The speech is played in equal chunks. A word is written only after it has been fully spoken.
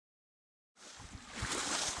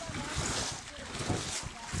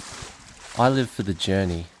I live for the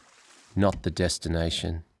journey, not the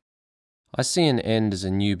destination. I see an end as a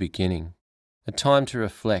new beginning, a time to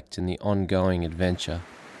reflect in the ongoing adventure.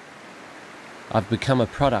 I've become a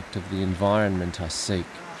product of the environment I seek,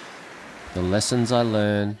 the lessons I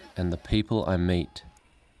learn and the people I meet.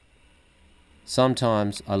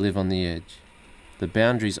 Sometimes I live on the edge. The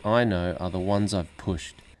boundaries I know are the ones I've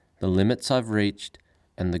pushed, the limits I've reached,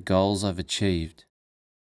 and the goals I've achieved.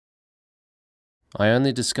 I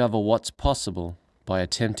only discover what's possible by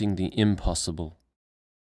attempting the impossible.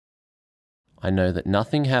 I know that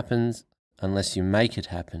nothing happens unless you make it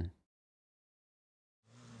happen.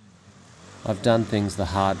 I've done things the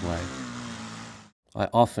hard way. I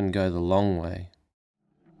often go the long way,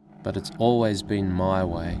 but it's always been my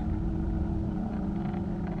way.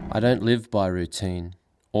 I don't live by routine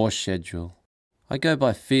or schedule. I go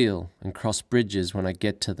by feel and cross bridges when I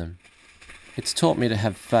get to them. It's taught me to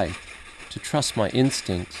have faith, to trust my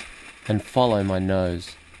instincts and follow my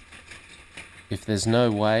nose. If there's no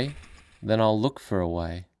way, then I'll look for a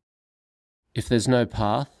way. If there's no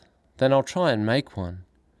path, then I'll try and make one.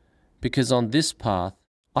 Because on this path,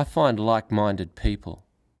 I find like-minded people.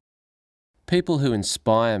 People who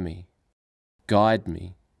inspire me, guide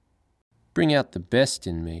me, bring out the best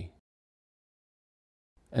in me.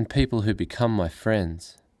 And people who become my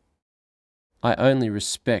friends. I only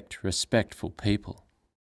respect respectful people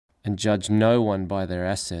and judge no one by their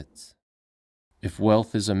assets. If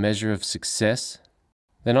wealth is a measure of success,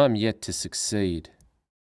 then I'm yet to succeed.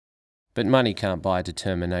 But money can't buy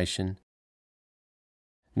determination,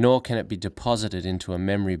 nor can it be deposited into a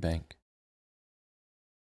memory bank.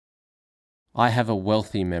 I have a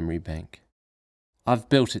wealthy memory bank. I've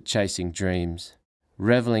built it chasing dreams,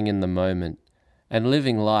 reveling in the moment, and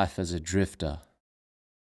living life as a drifter.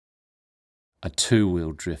 A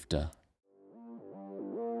two-wheel drifter.